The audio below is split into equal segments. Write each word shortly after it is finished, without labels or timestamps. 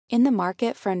In the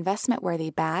market for investment-worthy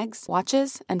bags,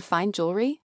 watches, and fine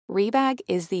jewelry, Rebag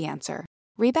is the answer.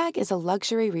 Rebag is a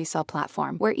luxury resale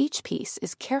platform where each piece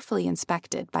is carefully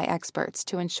inspected by experts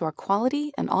to ensure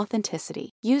quality and authenticity.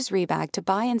 Use Rebag to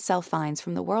buy and sell finds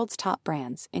from the world's top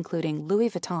brands, including Louis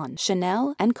Vuitton,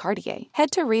 Chanel, and Cartier. Head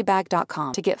to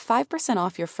Rebag.com to get 5%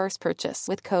 off your first purchase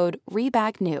with code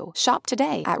REBAGNEW. Shop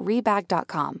today at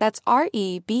Rebag.com. That's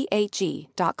REBAG.com.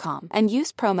 And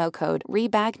use promo code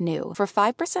REBAGNEW for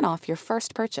 5% off your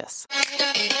first purchase.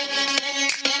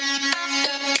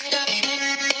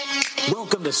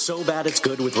 Welcome to So Bad It's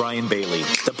Good with Ryan Bailey,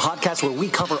 the podcast where we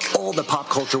cover all the pop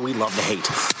culture we love to hate,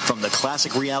 from the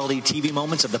classic reality TV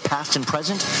moments of the past and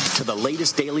present to the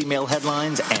latest Daily Mail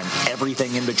headlines and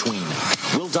everything in between.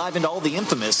 We'll dive into all the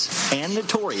infamous and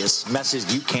notorious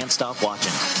messes you can't stop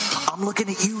watching. I'm looking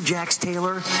at you, Jax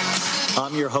Taylor.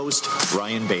 I'm your host,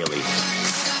 Ryan Bailey.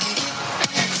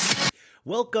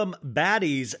 Welcome,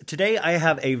 baddies. Today I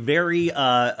have a very,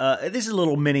 this is a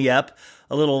little mini-ep,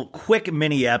 a little quick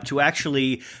mini-ep to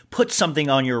actually put something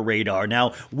on your radar.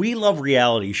 Now, we love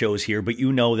reality shows here, but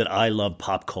you know that I love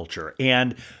pop culture.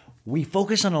 And we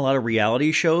focus on a lot of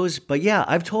reality shows, but yeah,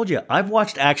 I've told you, I've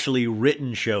watched actually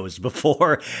written shows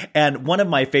before, and one of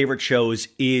my favorite shows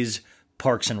is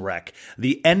Parks and Rec.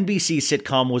 The NBC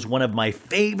sitcom was one of my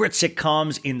favorite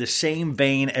sitcoms in the same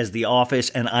vein as The Office,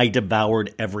 and I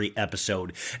devoured every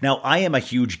episode. Now, I am a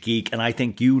huge geek, and I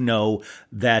think you know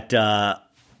that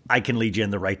I can lead you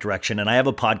in the right direction, and I have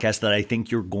a podcast that I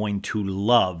think you're going to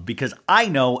love, because I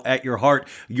know at your heart,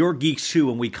 you're geeks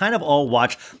too, and we kind of all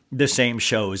watch the same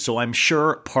shows, so I'm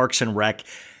sure Parks and Rec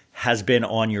has been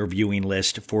on your viewing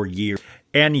list for years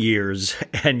and years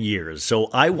and years. So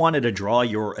I wanted to draw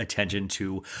your attention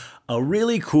to a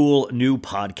really cool new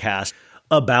podcast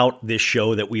about this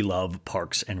show that we love,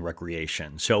 Parks and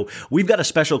Recreation. So we've got a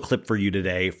special clip for you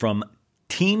today from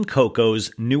Team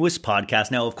Coco's newest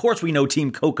podcast. Now, of course, we know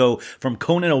Team Coco from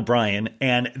Conan O'Brien,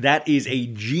 and that is a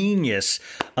genius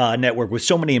network with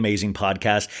so many amazing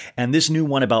podcasts. And this new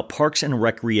one about Parks and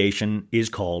Recreation is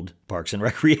called Parks and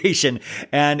Recreation,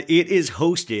 and it is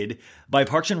hosted by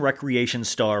Parks and Recreation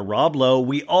star Rob Lowe.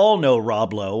 We all know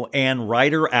Rob Lowe, and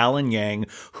writer Alan Yang,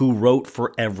 who wrote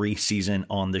for every season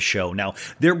on the show. Now,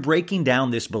 they're breaking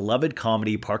down this beloved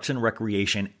comedy, Parks and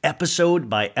Recreation, episode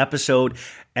by episode,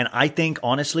 and I think,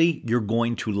 honestly, you're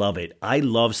going to love it. I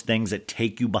love things that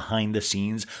take you behind the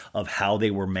scenes of how they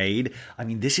were made. I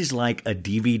mean, this is like a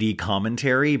DVD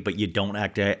commentary, but you don't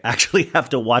actually have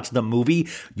to watch the movie.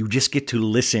 You just get to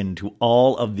listen to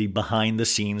all of the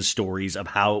behind-the-scenes stories of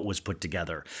how it was put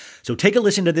together. So take a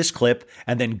listen to this clip,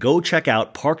 and then go check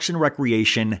out Parks and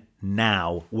Recreation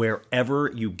now,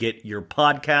 wherever you get your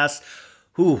podcasts.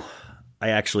 Whew, I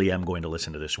actually am going to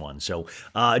listen to this one. So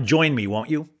join me, won't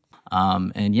you?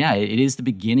 And yeah, it is the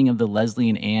beginning of the Leslie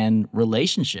and Ann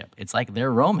relationship. It's like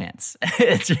their romance.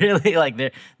 It's really like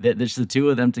there's the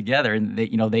two of them together, and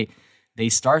they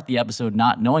start the episode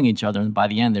not knowing each other, and by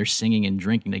the end, they're singing and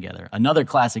drinking together. Another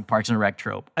classic Parks and Rec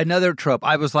trope. Another trope.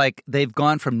 I was like, they've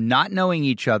gone from not knowing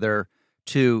each other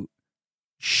to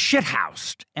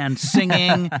shithoused and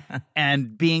singing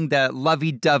and being the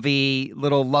lovey-dovey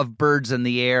little lovebirds in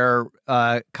the air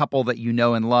couple that you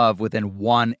know and love within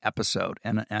one episode.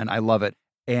 And I love it.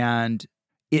 And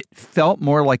it felt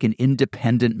more like an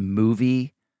independent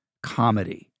movie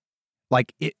comedy.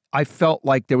 Like I felt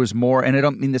like there was more, and I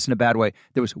don't mean this in a bad way,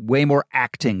 there was way more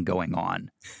acting going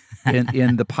on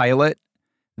in the pilot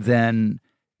than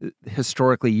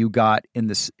historically you got in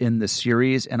the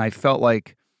series. And I felt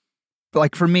like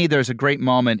for me, there's a great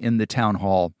moment in the town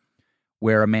hall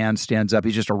where a man stands up,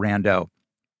 he's just a rando,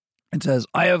 and says,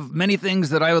 "I have many things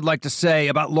that I would like to say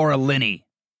about Laura Linney."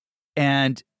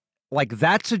 And like,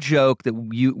 that's a joke that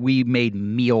we made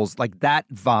meals, like that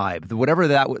vibe, whatever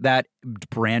that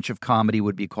branch of comedy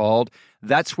would be called.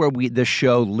 That's where the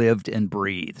show lived and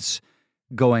breathes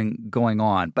going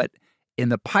on. But in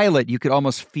the pilot, you could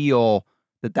almost feel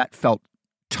that felt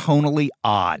tonally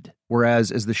odd. Whereas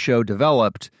as the show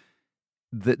developed,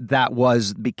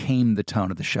 that became the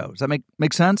tone of the show. Does that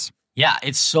make sense? Yeah,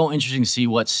 it's so interesting to see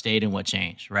what stayed and what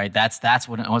changed, right? That's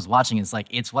what I was watching. It's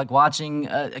like watching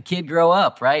a kid grow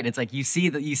up, right? It's like you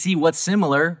see what's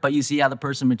similar, but you see how the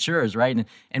person matures, right?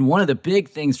 And one of the big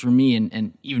things for me,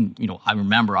 and even I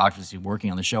remember obviously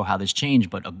working on the show how this changed,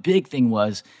 but a big thing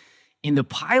was in the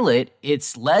pilot,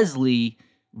 it's Leslie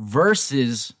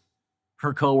versus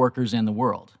her coworkers and the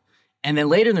world. And then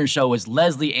later in the show was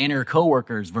Leslie and her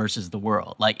coworkers versus the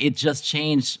world. Like, it just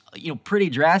changed, pretty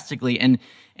drastically and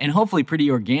hopefully pretty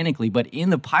organically. But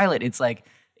in the pilot, it's like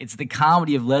it's the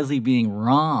comedy of Leslie being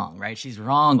wrong, right? She's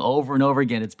wrong over and over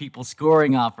again. It's people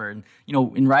scoring off her. And,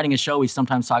 in writing a show, we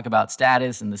sometimes talk about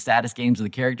status and the status games of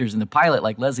the characters. In the pilot,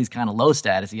 like Leslie's kind of low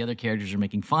status. The other characters are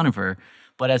making fun of her.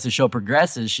 But as the show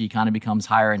progresses, she kind of becomes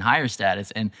higher and higher status.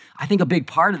 And I think a big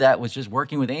part of that was just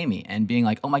working with Amy and being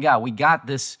like, oh my God, we got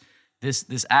this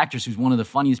actress who's one of the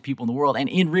funniest people in the world. And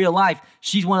in real life,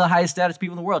 she's one of the highest status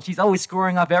people in the world. She's always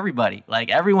scoring off everybody.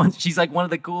 Like everyone, she's like one of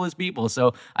the coolest people.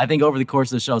 So I think over the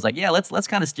course of the show, it's like, yeah, let's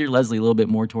kind of steer Leslie a little bit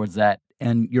more towards that.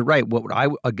 And you're right. What I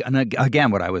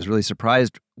was really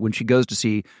surprised when she goes to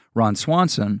see Ron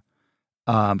Swanson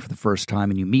for the first time,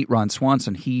 and you meet Ron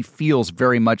Swanson, he feels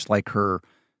very much like her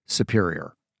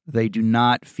superior. They do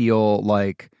not feel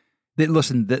like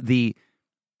the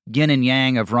yin and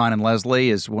yang of Ron and Leslie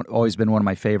has always been one of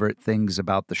my favorite things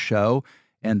about the show,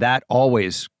 and that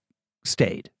always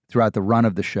stayed throughout the run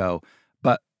of the show.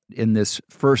 But in this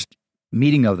first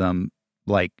meeting of them,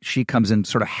 like she comes in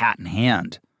sort of hat in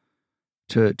hand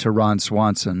to Ron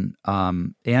Swanson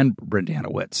and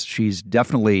Brendanowitz. She's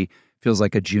definitely feels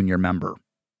like a junior member.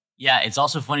 Yeah, it's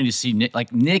also funny to see Nick.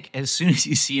 Like Nick, as soon as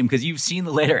you see him, because you've seen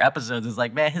the later episodes, it's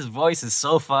like, man, his voice is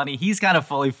so funny. He's kind of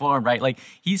fully formed, right? Like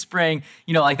he's spraying.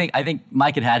 I think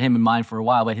Mike had him in mind for a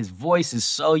while, but his voice is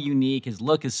so unique. His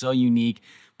look is so unique.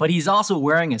 But he's also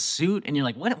wearing a suit, and you're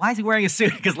like, what? Why is he wearing a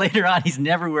suit? Because later on, he's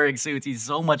never wearing suits. He's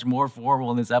so much more formal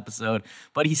in this episode,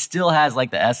 but he still has like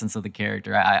the essence of the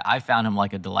character. I found him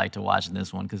like a delight to watch in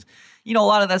this one because, a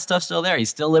lot of that stuff's still there. He's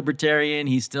still libertarian.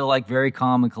 He's still like very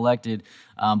calm and collected.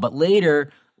 But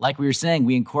later, like we were saying,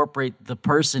 we incorporate the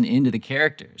person into the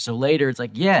character. So later it's like,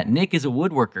 yeah, Nick is a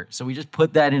woodworker. So we just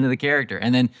put that into the character.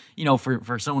 And then,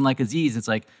 for someone like Aziz, it's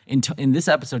like in this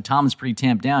episode, Tom is pretty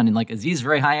tamped down and like Aziz is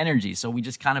very high energy. So we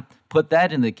just kind of put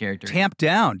that into the character. Tamped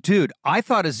down? Dude, I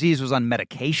thought Aziz was on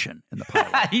medication in the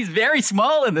pilot. He's very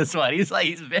small in this one. I was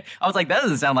like, that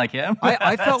doesn't sound like him.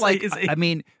 I felt like,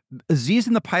 Aziz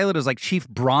in the pilot is like Chief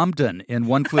Bromden in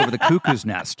One Flew Over the Cuckoo's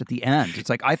Nest at the end. It's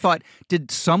like, I thought,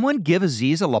 did someone give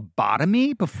Aziz a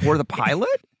lobotomy before the pilot?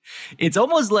 It's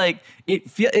almost like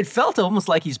it felt almost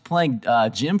like he's playing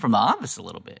Jim from The Office a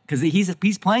little bit because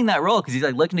he's playing that role because he's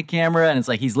like looking at the camera and it's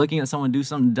like he's looking at someone do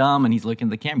something dumb and he's looking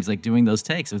at the camera. He's like doing those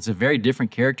takes. So it's a very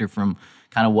different character from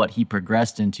kind of what he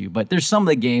progressed into. But there's some of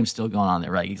the games still going on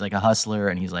there, right? He's like a hustler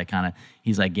and he's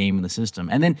like gaming the system.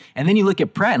 And then you look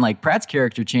at Pratt and like Pratt's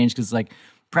character changed because like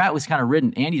Pratt was kind of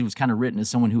written, Andy was kind of written as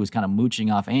someone who was kind of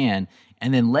mooching off Anne.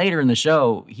 And then later in the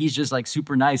show, he's just like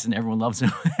super nice and everyone loves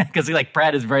him because like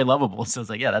Pratt is very lovable. So it's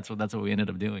like, yeah, that's what we ended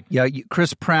up doing. Yeah,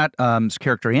 Chris Pratt's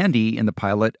character Andy in the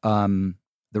pilot, the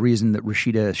reason that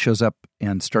Rashida shows up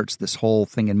and starts this whole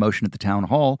thing in motion at the town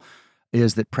hall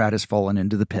is that Pratt has fallen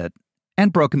into the pit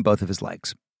and broken both of his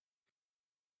legs.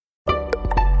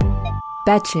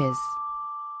 Betches.